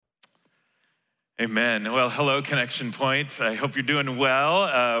Amen. Well, hello, Connection Point. I hope you're doing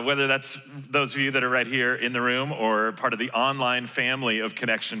well, whether that's those of you that are right here in the room or part of the online family of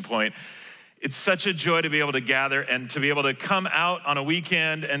Connection Point. It's such a joy to be able to gather and to be able to come out on a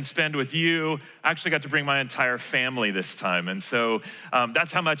weekend and spend with you. I actually got to bring my entire family this time. And so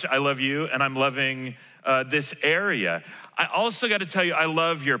that's how much I love you, and I'm loving this area. I also got to tell you, I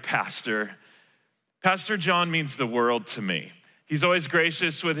love your pastor. Pastor John means the world to me. He's always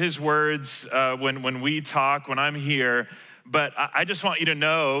gracious with his words when we talk, when I'm here. But I just want you to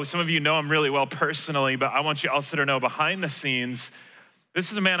know, some of you know him really well personally, but I want you also to know behind the scenes,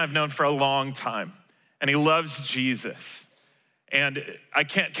 this is a man I've known for a long time, and he loves Jesus. And I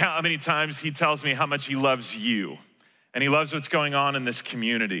can't count how many times he tells me how much he loves you, and he loves what's going on in this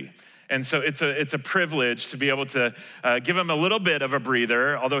community. And so it's a privilege to be able to give him a little bit of a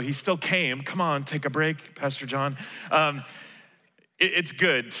breather, although he still came. Come on, take a break, Pastor John. It's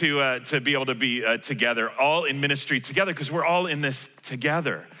good to be able to be together, all in ministry together, because we're all in this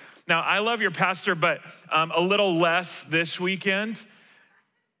together. Now, I love your pastor, but a little less this weekend,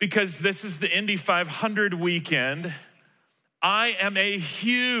 because this is the Indy 500 weekend. I am a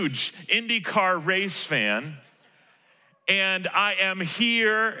huge IndyCar race fan, and I am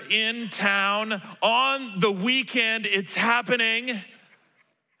here in town on the weekend it's happening,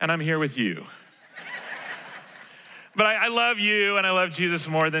 and I'm here with you. But I love you, and I love Jesus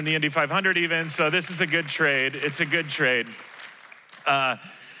more than the Indy 500 even, so this is a good trade. It's a good trade.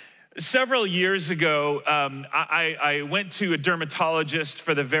 Several years ago, I went to a dermatologist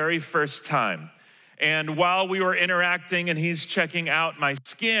for the very first time. And while we were interacting and he's checking out my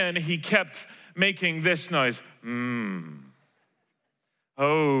skin, he kept making this noise.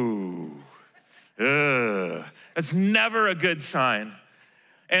 That's never a good sign.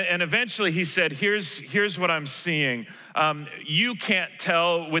 And eventually he said, here's what I'm seeing. You can't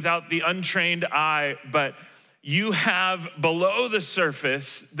tell without the untrained eye, but you have below the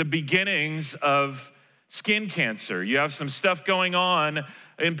surface the beginnings of skin cancer. You have some stuff going on,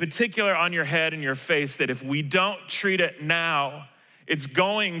 in particular on your head and your face, that if we don't treat it now, it's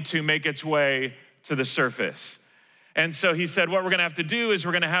going to make its way to the surface. And so he said, what we're gonna have to do is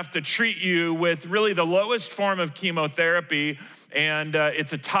we're gonna have to treat you with really the lowest form of chemotherapy, and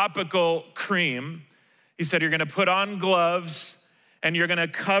it's a topical cream. He said, you're gonna put on gloves, and you're gonna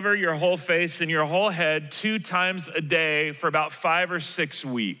cover your whole face and your whole head 2 times a day for about 5 or 6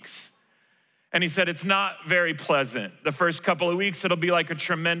 weeks. And he said, it's not very pleasant. The first couple of weeks, it'll be like a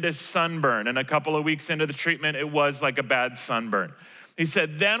tremendous sunburn, and a couple of weeks into the treatment, it was like a bad sunburn. He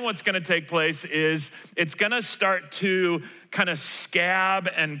said, then what's gonna take place is it's gonna start to kind of scab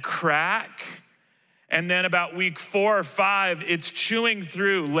and crack. And then about week 4 or 5, it's chewing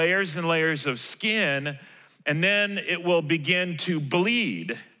through layers and layers of skin, and then it will begin to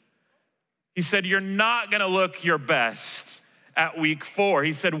bleed. He said, you're not gonna look your best at week 4.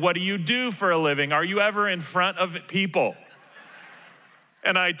 He said, what do you do for a living? Are you ever in front of people?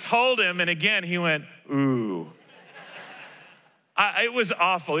 And I told him, and again, he went, ooh. It was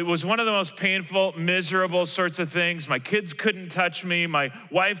awful. It was one of the most painful, miserable sorts of things. My kids couldn't touch me. My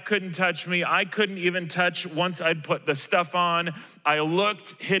wife couldn't touch me. I couldn't even touch once I'd put the stuff on. I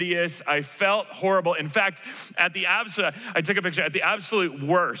looked hideous. I felt horrible. In fact, I took a picture, at the absolute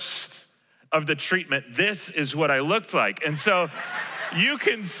worst of the treatment, this is what I looked like. And so you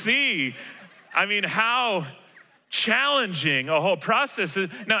can see, how challenging a whole process is.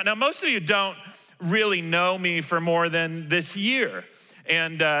 Now most of you don't really know me for more than this year.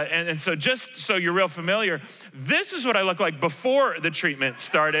 And so just so you're real familiar, this is what I look like before the treatment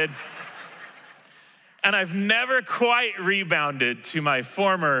started. And I've never quite rebounded to my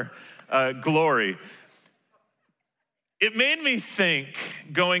former glory. It made me think,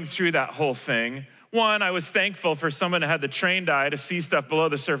 going through that whole thing, one, I was thankful for someone who had the trained eye to see stuff below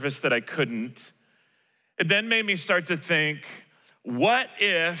the surface that I couldn't. It then made me start to think, what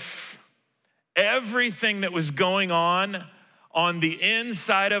if everything that was going on the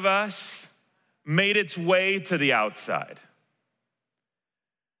inside of us made its way to the outside?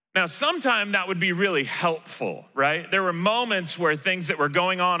 Now, sometime that would be really helpful, right? There were moments where things that were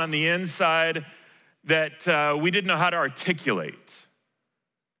going on the inside that we didn't know how to articulate.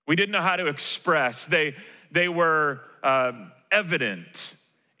 We didn't know how to express. They were evident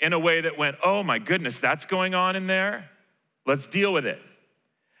in a way that went, oh my goodness, that's going on in there? Let's deal with it.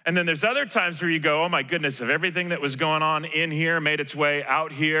 And then there's other times where you go, oh my goodness, if everything that was going on in here made its way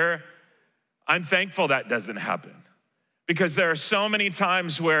out here, I'm thankful that doesn't happen. Because there are so many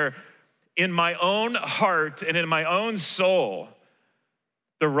times where in my own heart and in my own soul,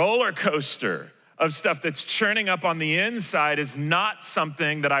 the roller coaster of stuff that's churning up on the inside is not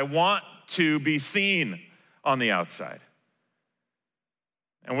something that I want to be seen on the outside.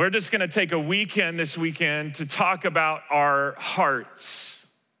 And we're just gonna take a weekend this weekend to talk about our hearts.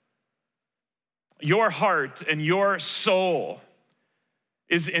 Your heart and your soul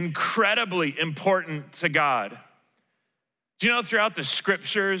is incredibly important to God. Do you know throughout the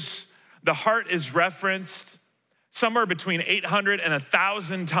scriptures, the heart is referenced somewhere between 800 and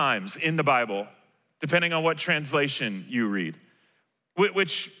 1,000 times in the Bible, depending on what translation you read,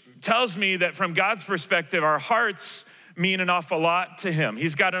 which tells me that from God's perspective, our hearts mean an awful lot to him.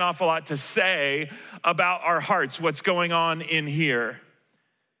 He's got an awful lot to say about our hearts, what's going on in here.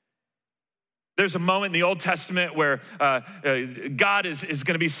 There's a moment in the Old Testament where God is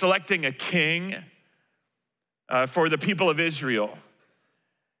gonna be selecting a king for the people of Israel.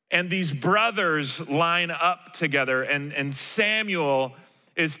 And these brothers line up together, and Samuel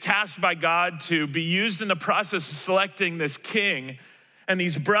is tasked by God to be used in the process of selecting this king. And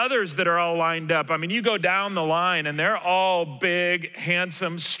these brothers that are all lined up, I mean, you go down the line and they're all big,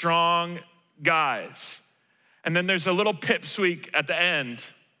 handsome, strong guys. And then there's a little pipsqueak at the end.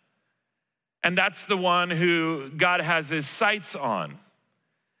 And that's the one who God has his sights on.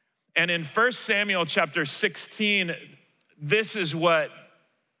 And in 1 Samuel chapter 16, this is what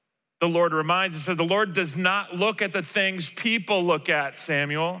the Lord reminds us. The Lord does not look at the things people look at,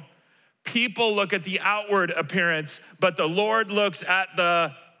 Samuel. People look at the outward appearance, but the Lord looks at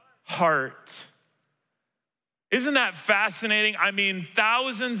the heart. Isn't that fascinating? I mean,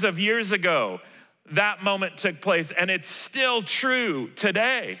 thousands of years ago, that moment took place, and it's still true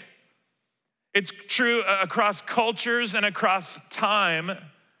today. It's true across cultures and across time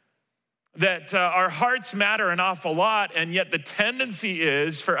that our hearts matter an awful lot, and yet the tendency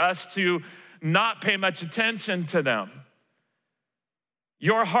is for us to not pay much attention to them.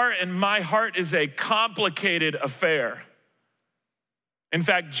 Your heart and my heart is a complicated affair. In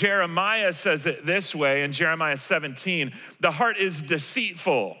fact, Jeremiah says it this way in Jeremiah 17, the heart is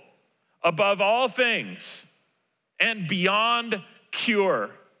deceitful above all things and beyond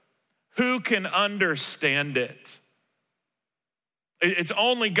cure. Who can understand it? It's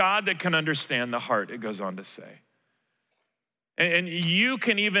only God that can understand the heart, it goes on to say. And you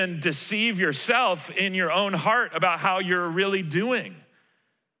can even deceive yourself in your own heart about how you're really doing.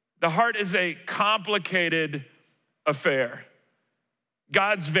 The heart is a complicated affair.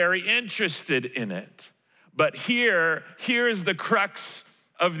 God's very interested in it. But here's the crux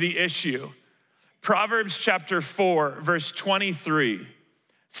of the issue. Proverbs chapter 4, verse 23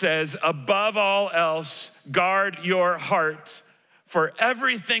 says, above all else, guard your heart, for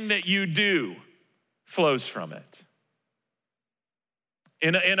everything that you do flows from it.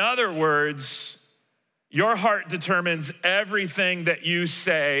 In other words, your heart determines everything that you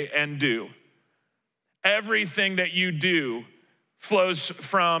say and do. Everything that you do flows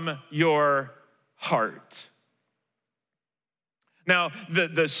from your heart. Now,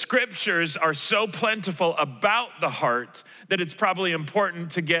 the scriptures are so plentiful about the heart that it's probably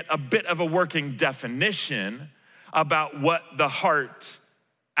important to get a bit of a working definition about what the heart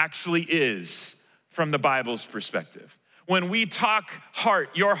actually is from the Bible's perspective. When we talk heart,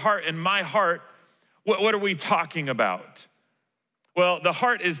 your heart and my heart, what are we talking about? Well, the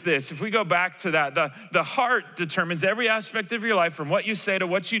heart is this. If we go back to that, the heart determines every aspect of your life from what you say to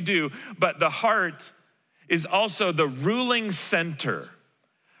what you do, but the heart is also the ruling center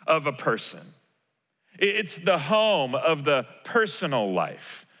of a person. It's the home of the personal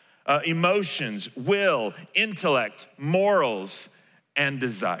life, emotions, will, intellect, morals, and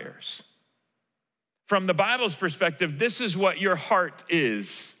desires. From the Bible's perspective, this is what your heart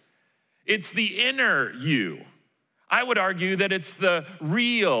is. It's the inner you. I would argue that it's the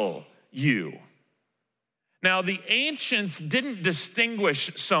real you. Now, the ancients didn't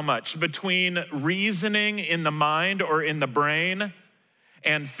distinguish so much between reasoning in the mind or in the brain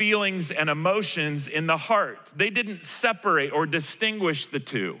and feelings and emotions in the heart. They didn't separate or distinguish the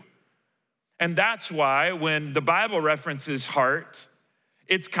two. And that's why when the Bible references heart,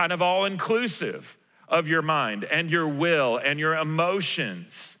 it's kind of all inclusive of your mind and your will and your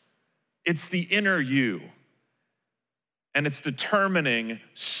emotions. It's the inner you. And it's determining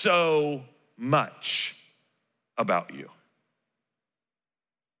so much about you.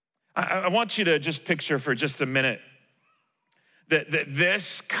 I want you to just picture for just a minute that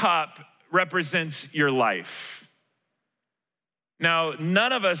this cup represents your life. Now,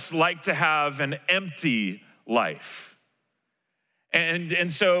 none of us like to have an empty life.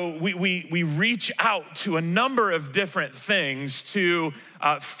 And so we reach out to a number of different things to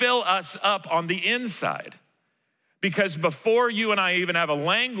fill us up on the inside. Because before you and I even have a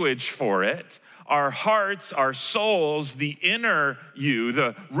language for it, our hearts, our souls, the inner you,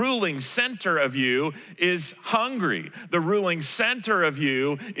 the ruling center of you is hungry. The ruling center of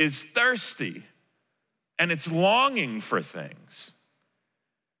you is thirsty, and it's longing for things.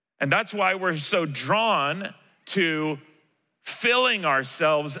 And that's why we're so drawn to filling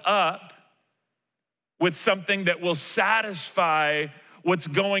ourselves up with something that will satisfy what's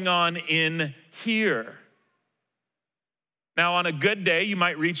going on in here. Now, on a good day, you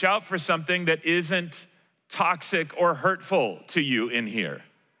might reach out for something that isn't toxic or hurtful to you in here.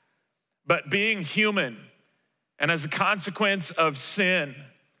 But being human, and as a consequence of sin,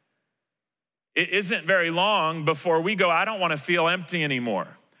 it isn't very long before we go, I don't want to feel empty anymore.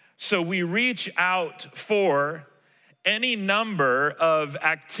 So we reach out for any number of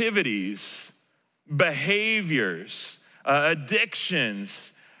activities, behaviors,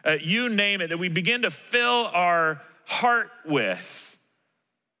 addictions, you name it, that we begin to fill our heart with.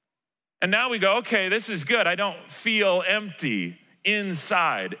 And now we go, okay, this is good. I don't feel empty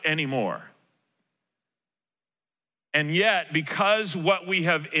inside anymore. And yet, because what we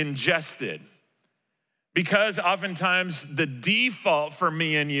have ingested, because oftentimes the default for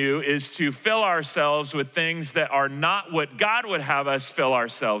me and you is to fill ourselves with things that are not what God would have us fill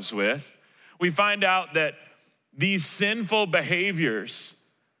ourselves with, we find out that these sinful behaviors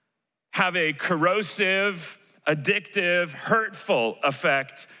have a corrosive, addictive, hurtful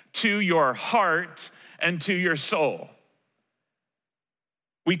effect to your heart and to your soul.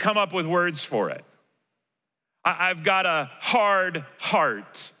 We come up with words for it. I've got a hard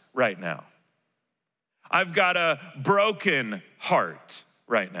heart right now. I've got a broken heart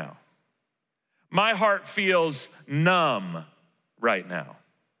right now. My heart feels numb right now.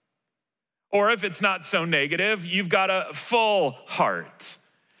 Or if it's not so negative, you've got a full heart.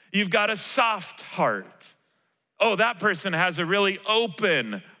 You've got a soft heart. Oh, that person has a really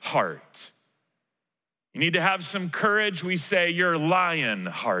open heart. You need to have some courage. We say you're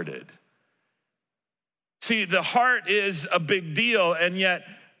lion-hearted. See, the heart is a big deal, and yet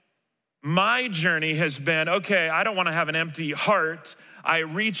my journey has been, okay, I don't want to have an empty heart. I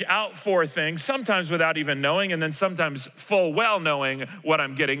reach out for things, sometimes without even knowing, and then sometimes full well knowing what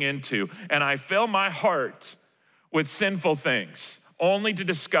I'm getting into. And I fill my heart with sinful things, only to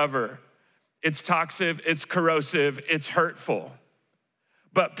discover it's toxic, it's corrosive, it's hurtful.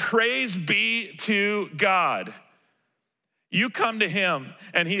 But praise be to God. You come to him,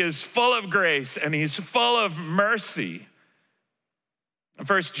 and he is full of grace, and he's full of mercy.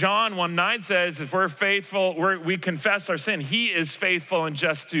 1 John 1:9 says, if we're faithful, we confess our sin, he is faithful and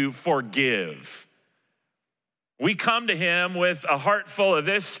just to forgive. We come to him with a heart full of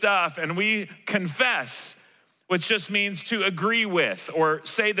this stuff, and we confess, which just means to agree with or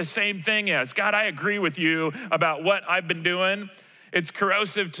say the same thing as. God, I agree with you about what I've been doing. It's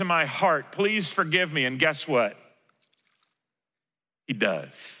corrosive to my heart. Please forgive me. And guess what? He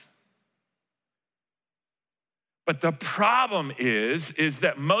does. But the problem is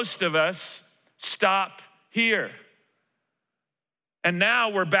that most of us stop here. And now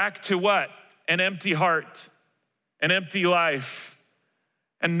we're back to what? An empty heart, an empty life.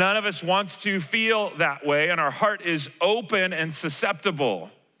 And none of us wants to feel that way, and our heart is open and susceptible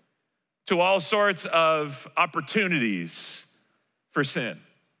to all sorts of opportunities for sin.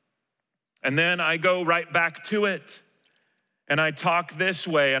 And then I go right back to it, and I talk this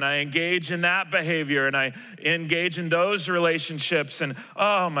way, and I engage in that behavior, and I engage in those relationships, and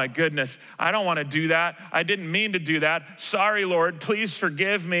oh my goodness, I don't want to do that. I didn't mean to do that. Sorry, Lord, please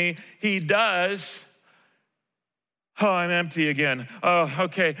forgive me. He does. Oh, I'm empty again. Oh,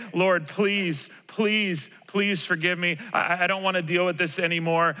 okay, Lord, please forgive me. I don't want to deal with this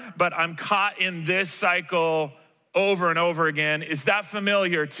anymore, but I'm caught in this cycle over and over again. Is that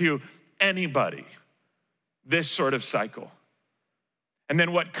familiar to anybody? This sort of cycle. And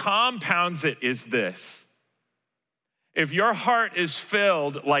then what compounds it is this. If your heart is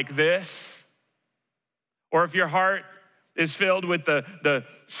filled like this, or if your heart is filled with the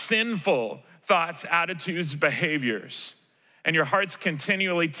sinful thoughts, attitudes, behaviors, and your heart's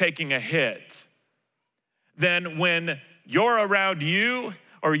continually taking a hit, then when you're around you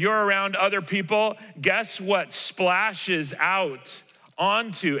or you're around other people, guess what splashes out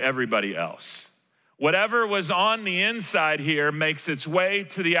onto everybody else? Whatever was on the inside here makes its way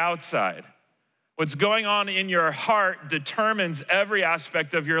to the outside. What's going on in your heart determines every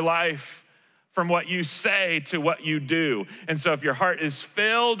aspect of your life, from what you say to what you do. And so if your heart is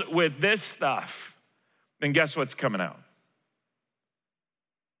filled with this stuff, then guess what's coming out?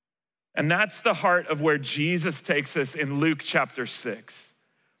 And that's the heart of where Jesus takes us in Luke chapter 6.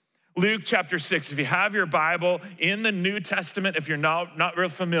 Luke chapter 6, if you have your Bible in the New Testament, if you're not real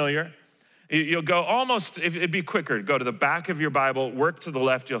familiar, you'll go almost, it'd be quicker, go to the back of your Bible, work to the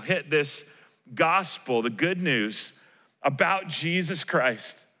left, you'll hit this gospel, the good news about Jesus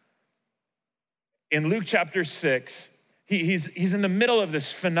Christ. In Luke chapter 6, he's in the middle of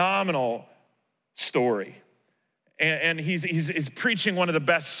this phenomenal story. And he's preaching one of the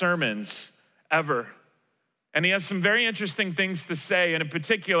best sermons ever. And he has some very interesting things to say, and in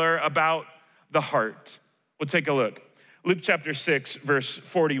particular about the heart. We'll take a look. Luke chapter 6, verse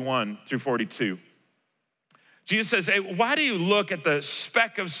 41 through 42. Jesus says, hey, why do you look at the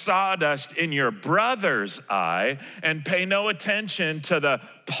speck of sawdust in your brother's eye and pay no attention to the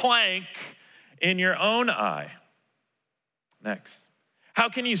plank in your own eye? Next. How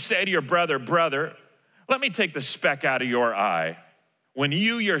can you say to your brother, brother, let me take the speck out of your eye, when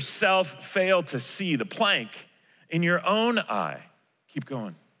you yourself fail to see the plank in your own eye? Keep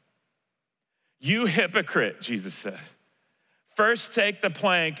going. You hypocrite, Jesus said. First take the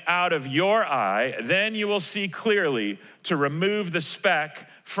plank out of your eye, then you will see clearly to remove the speck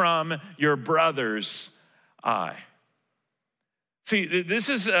from your brother's eye. See, this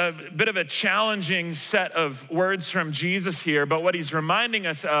is a bit of a challenging set of words from Jesus here, but what he's reminding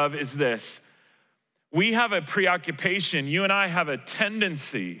us of is this. We have a preoccupation, you and I have a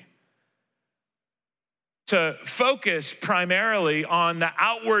tendency to focus primarily on the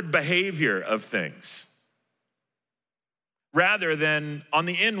outward behavior of things rather than on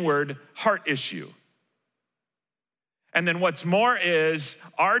the inward heart issue. And then what's more is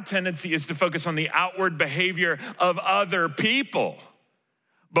our tendency is to focus on the outward behavior of other people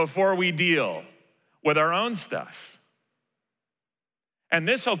before we deal with our own stuff. And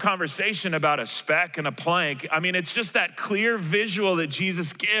this whole conversation about a speck and a plank, I mean, it's just that clear visual that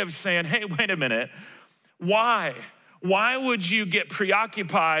Jesus gives saying, hey, wait a minute, why? Why would you get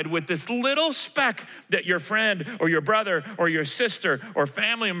preoccupied with this little speck that your friend or your brother or your sister or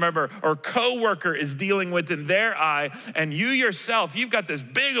family member or coworker is dealing with in their eye, and you yourself, you've got this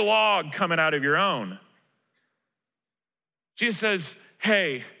big log coming out of your own? Jesus says,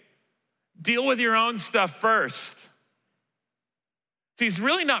 hey, deal with your own stuff first. See, he's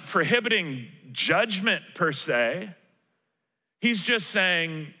really not prohibiting judgment per se. He's just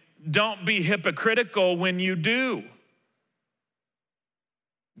saying, don't be hypocritical when you do.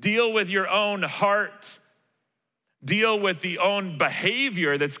 Deal with your own heart. Deal with the own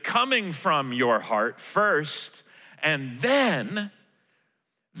behavior that's coming from your heart first, and then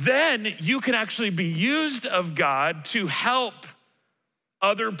you can actually be used of God to help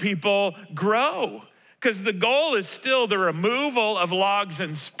other people grow. Because the goal is still the removal of logs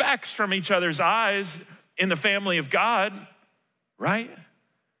and specks from each other's eyes in the family of God, right?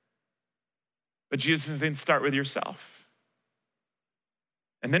 But Jesus didn't start with yourself.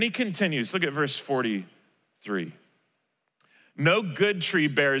 And then he continues, look at verse 43. No good tree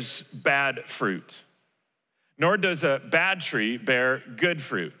bears bad fruit, nor does a bad tree bear good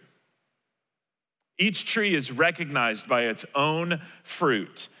fruit. Each tree is recognized by its own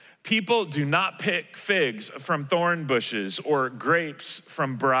fruit. People do not pick figs from thorn bushes or grapes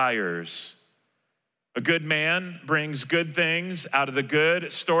from briars. A good man brings good things out of the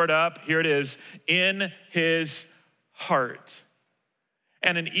good stored up, here it is, in his heart.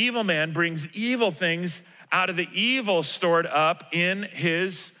 And an evil man brings evil things out of the evil stored up in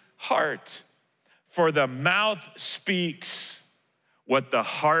his heart. For the mouth speaks what the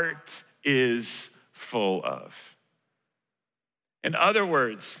heart is full of. In other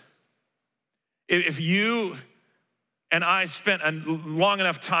words, if you and I spent a long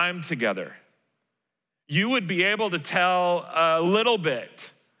enough time together, you would be able to tell a little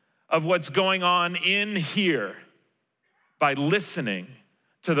bit of what's going on in here by listening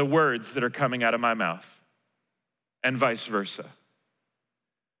to the words that are coming out of my mouth, and vice versa.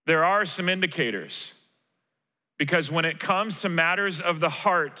 There are some indicators, because when it comes to matters of the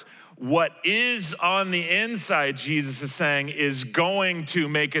heart, what is on the inside, Jesus is saying, is going to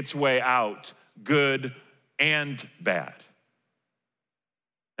make its way out, good and bad.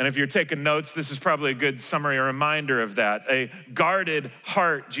 And if you're taking notes, this is probably a good summary or reminder of that. A guarded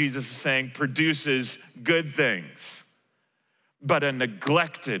heart, Jesus is saying, produces good things. But a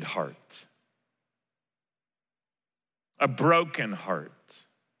neglected heart, a broken heart,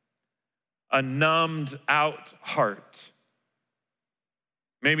 a numbed out heart,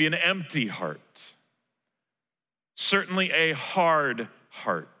 maybe an empty heart, certainly a hard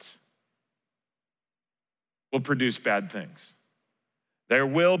heart will produce bad things. There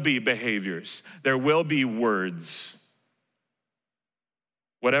will be behaviors, there will be words.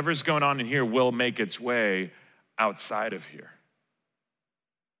 Whatever's going on in here will make its way outside of here.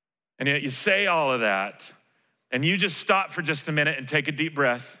 And yet you say all of that, and you just stop for just a minute and take a deep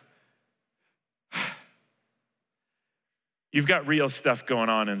breath. You've got real stuff going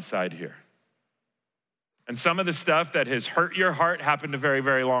on inside here. And some of the stuff that has hurt your heart happened a very,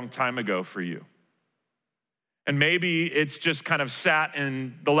 very long time ago for you. And maybe it's just kind of sat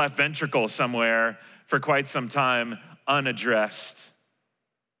in the left ventricle somewhere for quite some time, unaddressed.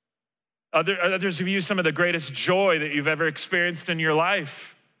 Others of you, some of the greatest joy that you've ever experienced in your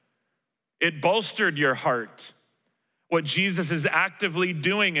life, it bolstered your heart. What Jesus is actively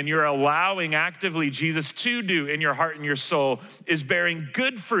doing and you're allowing actively Jesus to do in your heart and your soul is bearing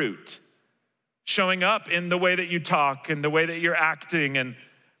good fruit, showing up in the way that you talk and the way that you're acting and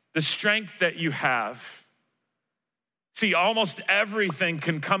the strength that you have. See, almost everything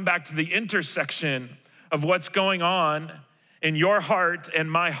can come back to the intersection of what's going on in your heart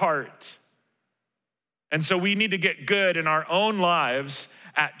and my heart. And so we need to get good in our own lives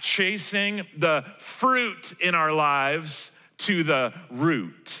at chasing the fruit in our lives to the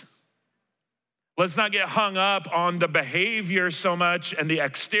root. Let's not get hung up on the behavior so much and the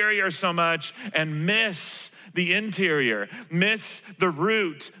exterior so much and miss the interior, miss the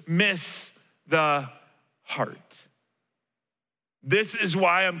root, miss the heart. This is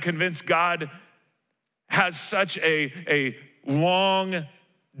why I'm convinced God has such a long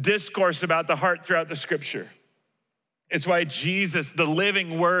discourse about the heart throughout the scripture. It's why Jesus, the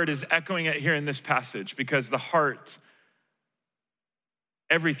living word, is echoing it here in this passage, because the heart,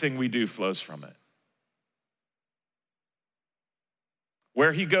 everything we do flows from it.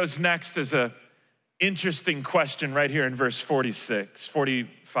 Where he goes next is an interesting question right here in verse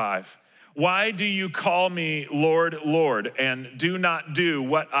 45. Why do you call me Lord, Lord, and do not do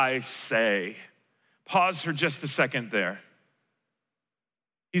what I say? Pause for just a second there.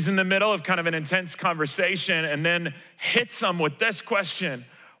 He's in the middle of kind of an intense conversation and then hits them with this question: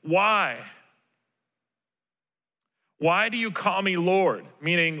 why? Why do you call me Lord,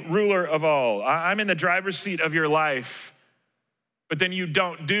 meaning ruler of all? I'm in the driver's seat of your life, but then you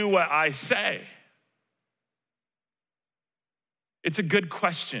don't do what I say. It's a good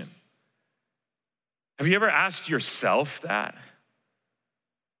question. Have you ever asked yourself that?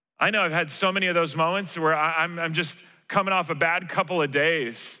 I know I've had so many of those moments where I'm just coming off a bad couple of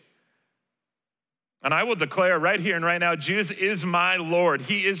days. And I will declare right here and right now, Jesus is my Lord.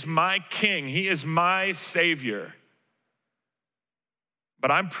 He is my King. He is my Savior.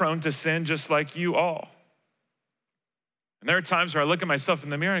 But I'm prone to sin just like you all. And there are times where I look at myself in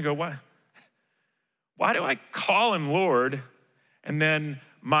the mirror and go, why do I call him Lord and then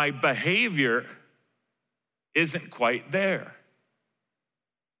my behavior isn't quite there?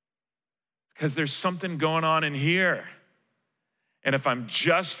 Because there's something going on in here. And if I'm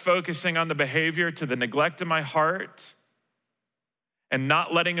just focusing on the behavior to the neglect of my heart and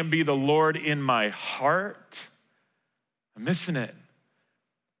not letting him be the Lord in my heart, I'm missing it.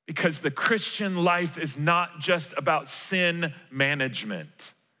 Because the Christian life is not just about sin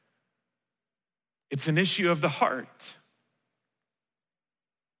management. It's an issue of the heart.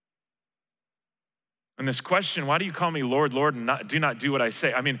 And this question, why do you call me Lord, Lord, and do not do what I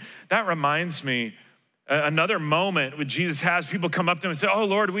say? I mean, that reminds me another moment when Jesus has people come up to him and say, oh,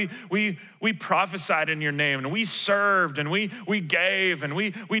 Lord, we prophesied in your name, and we served, and we gave, and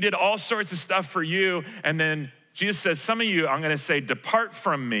we did all sorts of stuff for you. And then Jesus says, some of you, I'm gonna say, depart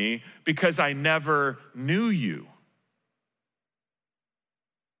from me because I never knew you.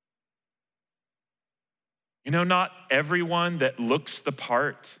 You know, not everyone that looks the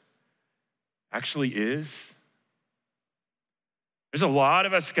part actually is. There's a lot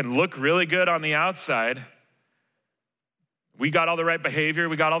of us who can look really good on the outside. We got all the right behavior,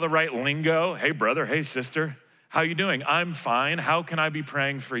 we got all the right lingo. Hey brother, hey sister, how you doing? I'm fine. How can I be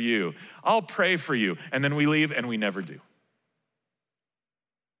praying for you? I'll pray for you. And then we leave and we never do.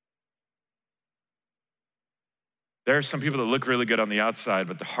 There are some people that look really good on the outside,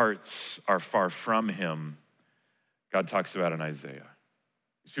 but the hearts are far from him. God talks about in Isaiah.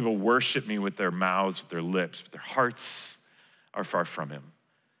 These people worship me with their mouths, with their lips, but their hearts are far from him.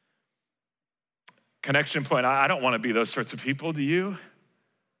 Connection Point, I don't want to be those sorts of people, do you?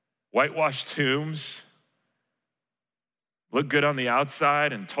 Whitewashed tombs, look good on the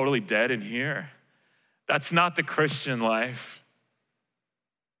outside and totally dead in here. That's not the Christian life.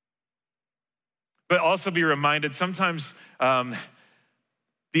 But also be reminded, sometimes the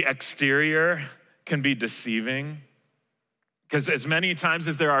exterior can be deceiving. Because as many times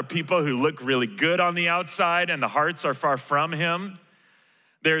as there are people who look really good on the outside and the hearts are far from him,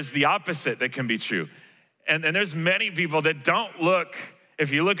 there's the opposite that can be true. And there's many people that don't look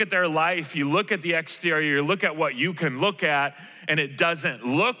If you look at their life, you look at the exterior, you look at what you can look at, and it doesn't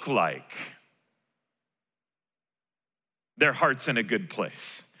look like their heart's in a good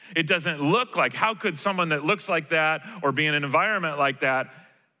place. It doesn't look like, how could someone that looks like that or be in an environment like that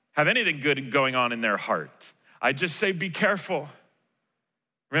have anything good going on in their heart? I just say be careful.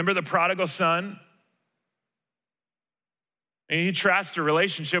 Remember the prodigal son? And he trusts a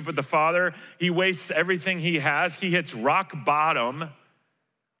relationship with the father. He wastes everything he has. He hits rock bottom.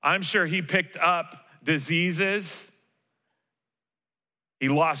 I'm sure he picked up diseases. He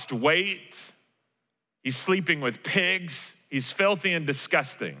lost weight. He's sleeping with pigs. He's filthy and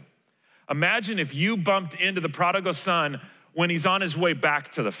disgusting. Imagine if you bumped into the prodigal son when he's on his way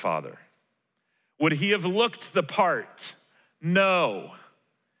back to the father. Would he have looked the part? No.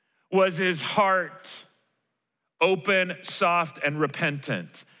 Was his heart open, soft, and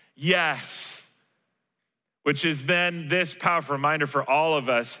repentant? Yes. Which is then this powerful reminder for all of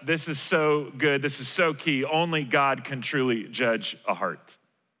us. This is so good. This is so key. Only God can truly judge a heart.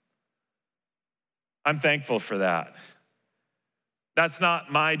 I'm thankful for that. That's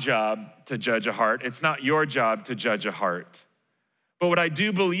not my job to judge a heart. It's not your job to judge a heart. But what I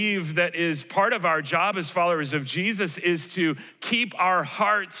do believe that is part of our job as followers of Jesus is to keep our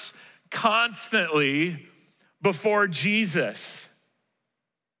hearts constantly before Jesus.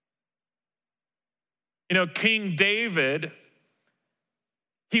 You know, King David,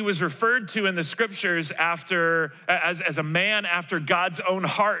 he was referred to in the scriptures as a man after God's own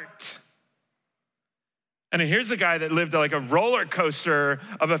heart. And here's a guy that lived like a roller coaster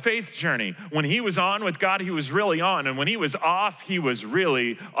of a faith journey. When he was on with God, he was really on. And when he was off, he was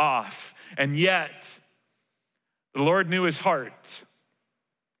really off. And yet, the Lord knew his heart.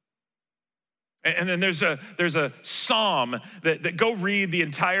 And then there's a psalm that go read the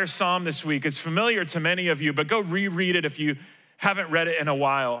entire psalm this week. It's familiar to many of you, but go reread it if you haven't read it in a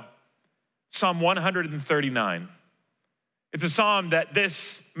while. Psalm 139. It's a psalm that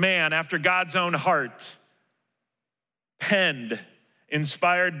this man, after God's own heart, penned,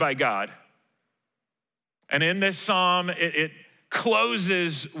 inspired by God. And in this psalm, it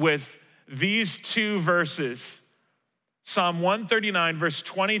closes with these two verses. Psalm 139, verse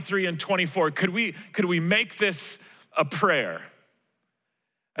 23 and 24. Could we make this a prayer?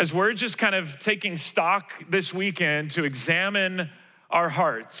 As we're just kind of taking stock this weekend to examine our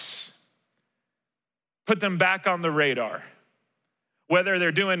hearts, put them back on the radar, whether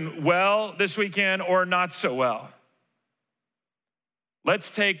they're doing well this weekend or not so well.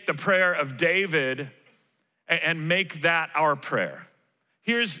 Let's take the prayer of David and make that our prayer.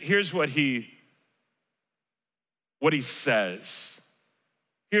 Here's what he says.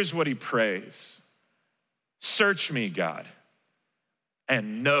 Here's what he prays. Search me, God,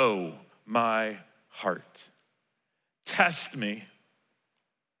 and know my heart. Test me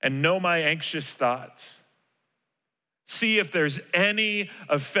and know my anxious thoughts. See if there's any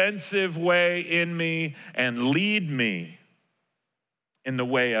offensive way in me and lead me in the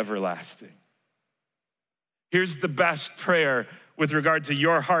way everlasting. Here's the best prayer with regard to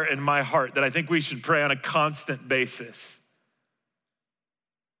your heart and my heart that I think we should pray on a constant basis.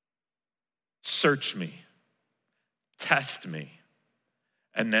 Search me, test me,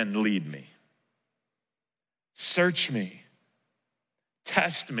 and then lead me. Search me,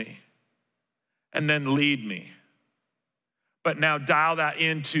 test me, and then lead me. But now dial that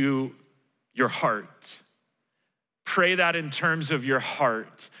into your heart. Pray that in terms of your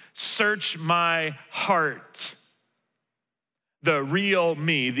heart. Search my heart, the real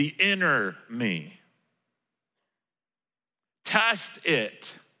me, the inner me. Test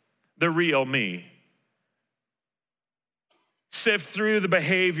it, the real me. Sift through the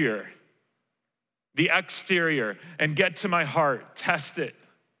behavior, the exterior, and get to my heart. Test it.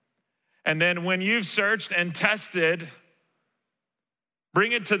 And then when you've searched and tested,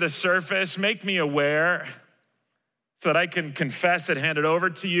 bring it to the surface, make me aware, so that I can confess it, hand it over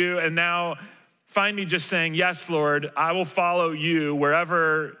to you. And now find me just saying, yes, Lord, I will follow you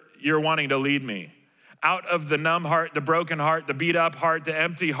wherever you're wanting to lead me. Out of the numb heart, the broken heart, the beat up heart, the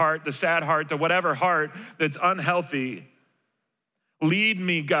empty heart, the sad heart, the whatever heart that's unhealthy. Lead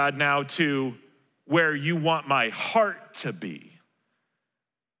me, God, now to where you want my heart to be.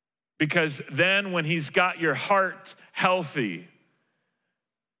 Because then when he's got your heart healthy,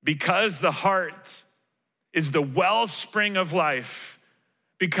 because the heart is the wellspring of life,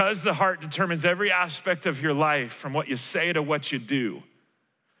 because the heart determines every aspect of your life from what you say to what you do.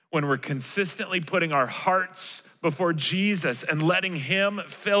 When we're consistently putting our hearts before Jesus and letting him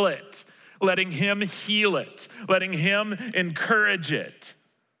fill it, letting him heal it, letting him encourage it,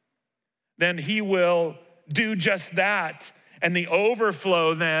 then he will do just that. And the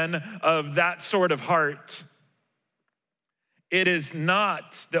overflow then of that sort of heart, it is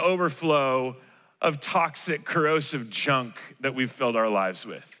not the overflow of toxic, corrosive junk that we've filled our lives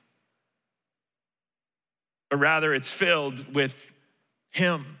with. But rather it's filled with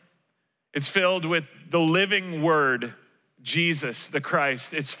him. It's filled with the living word, Jesus, the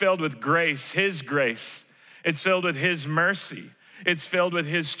Christ. It's filled with grace, his grace. It's filled with his mercy. It's filled with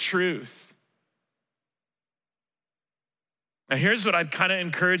his truth. Now here's what I'd kind of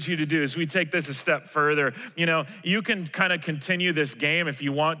encourage you to do as we take this a step further. You can kind of continue this game if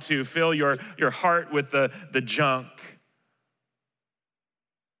you want to, fill your heart with the junk.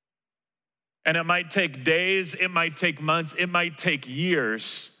 And it might take days, it might take months, it might take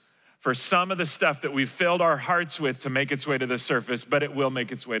years for some of the stuff that we've filled our hearts with to make its way to the surface, but it will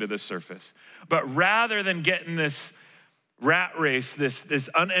make its way to the surface. But rather than get in this rat race, this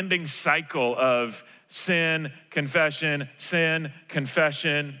unending cycle of sin, confession,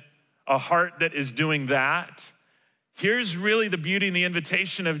 a heart that is doing that, here's really the beauty and the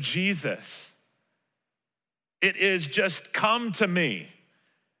invitation of Jesus. It is just come to me.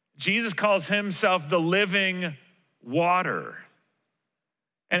 Jesus calls himself the living water.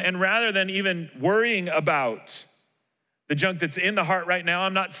 And rather than even worrying about the junk that's in the heart right now,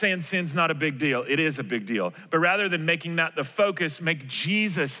 I'm not saying sin's not a big deal. It is a big deal. But rather than making that the focus, make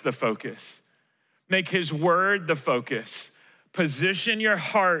Jesus the focus. Make his word the focus. Position your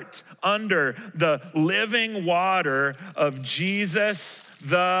heart under the living water of Jesus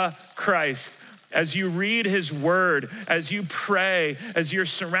the Christ. As you read his word, as you pray, as you're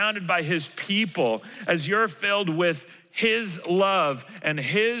surrounded by his people, as you're filled with his love and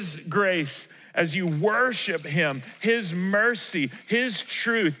his grace, as you worship him, his mercy, his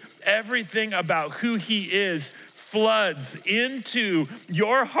truth, everything about who he is floods into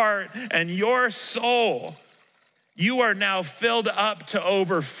your heart and your soul. You are now filled up to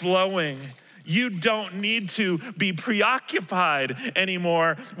overflowing. You don't need to be preoccupied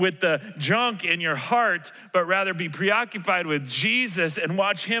anymore with the junk in your heart, but rather be preoccupied with Jesus and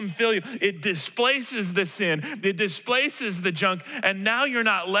watch him fill you. It displaces the sin, it displaces the junk, and now you're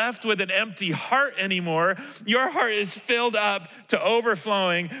not left with an empty heart anymore. Your heart is filled up to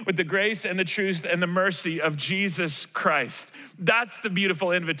overflowing with the grace and the truth and the mercy of Jesus Christ. That's the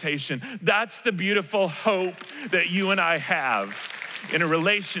beautiful invitation. That's the beautiful hope that you and I have in a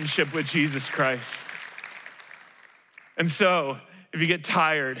relationship with Jesus Christ. And so, if you get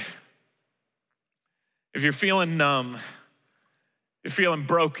tired, if you're feeling numb, you're feeling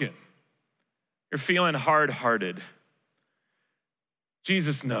broken, you're feeling hard-hearted,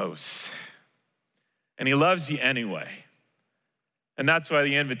 Jesus knows, and he loves you anyway. And that's why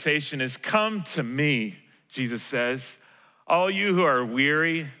the invitation is, come to me, Jesus says. All you who are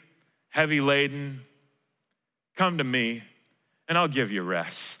weary, heavy laden, come to me, and I'll give you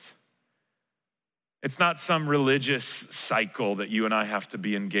rest. It's not some religious cycle that you and I have to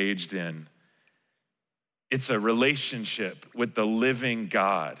be engaged in. It's a relationship with the living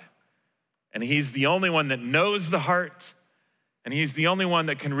God. And he's the only one that knows the heart, and he's the only one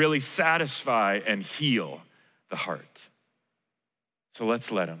that can really satisfy and heal the heart. So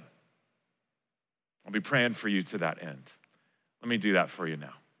let's let him. I'll be praying for you to that end. Let me do that for you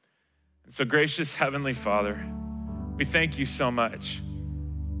now. And so, gracious Heavenly Father, we thank you so much.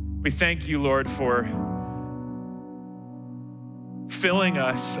 We thank you, Lord, for filling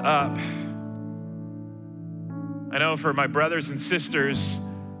us up. I know for my brothers and sisters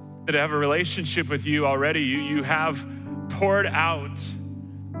that have a relationship with you already, you have poured out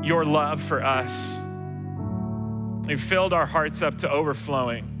your love for us. You've filled our hearts up to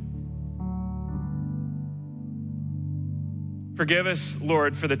overflowing. Forgive us,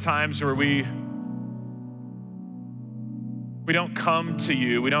 Lord, for the times where we don't come to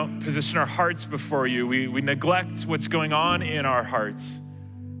you. We don't position our hearts before you. We neglect what's going on in our hearts.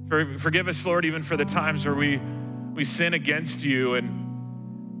 Forgive us, Lord, even for the times where we sin against you,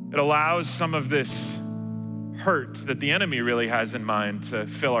 and it allows some of this hurt that the enemy really has in mind to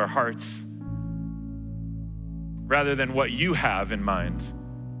fill our hearts rather than what you have in mind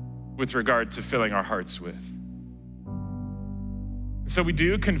with regard to filling our hearts with. So we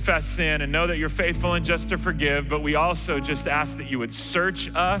do confess sin and know that you're faithful and just to forgive, but we also just ask that you would search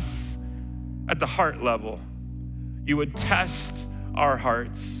us at the heart level. You would test our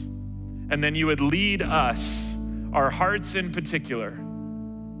hearts, and then you would lead us, our hearts in particular,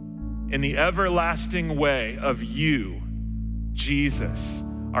 in the everlasting way of you, Jesus,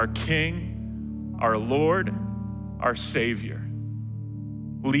 our King, our Lord, our Savior.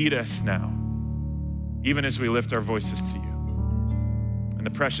 Lead us now, even as we lift our voices to you. In the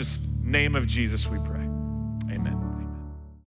precious name of Jesus we pray.